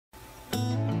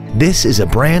This is a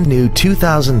brand new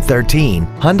 2013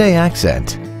 Hyundai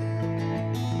Accent.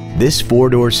 This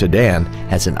four-door sedan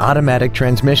has an automatic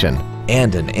transmission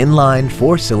and an inline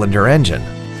four-cylinder engine.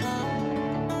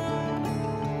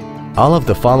 All of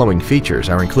the following features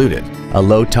are included: a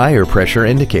low tire pressure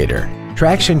indicator,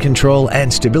 traction control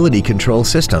and stability control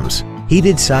systems,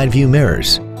 heated side view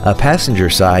mirrors, a passenger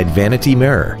side vanity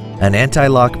mirror, an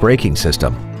anti-lock braking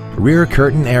system, rear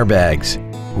curtain airbags,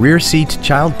 rear seat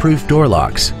child-proof door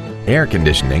locks, air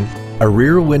conditioning, a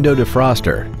rear window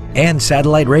defroster, and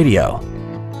satellite radio.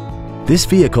 This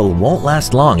vehicle won't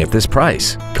last long at this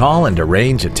price. Call and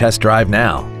arrange a test drive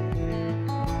now.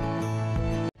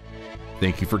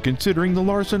 Thank you for considering the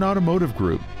Larson Automotive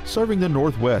Group, serving the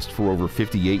Northwest for over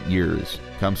 58 years.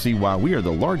 Come see why we are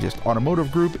the largest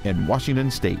automotive group in Washington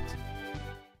State.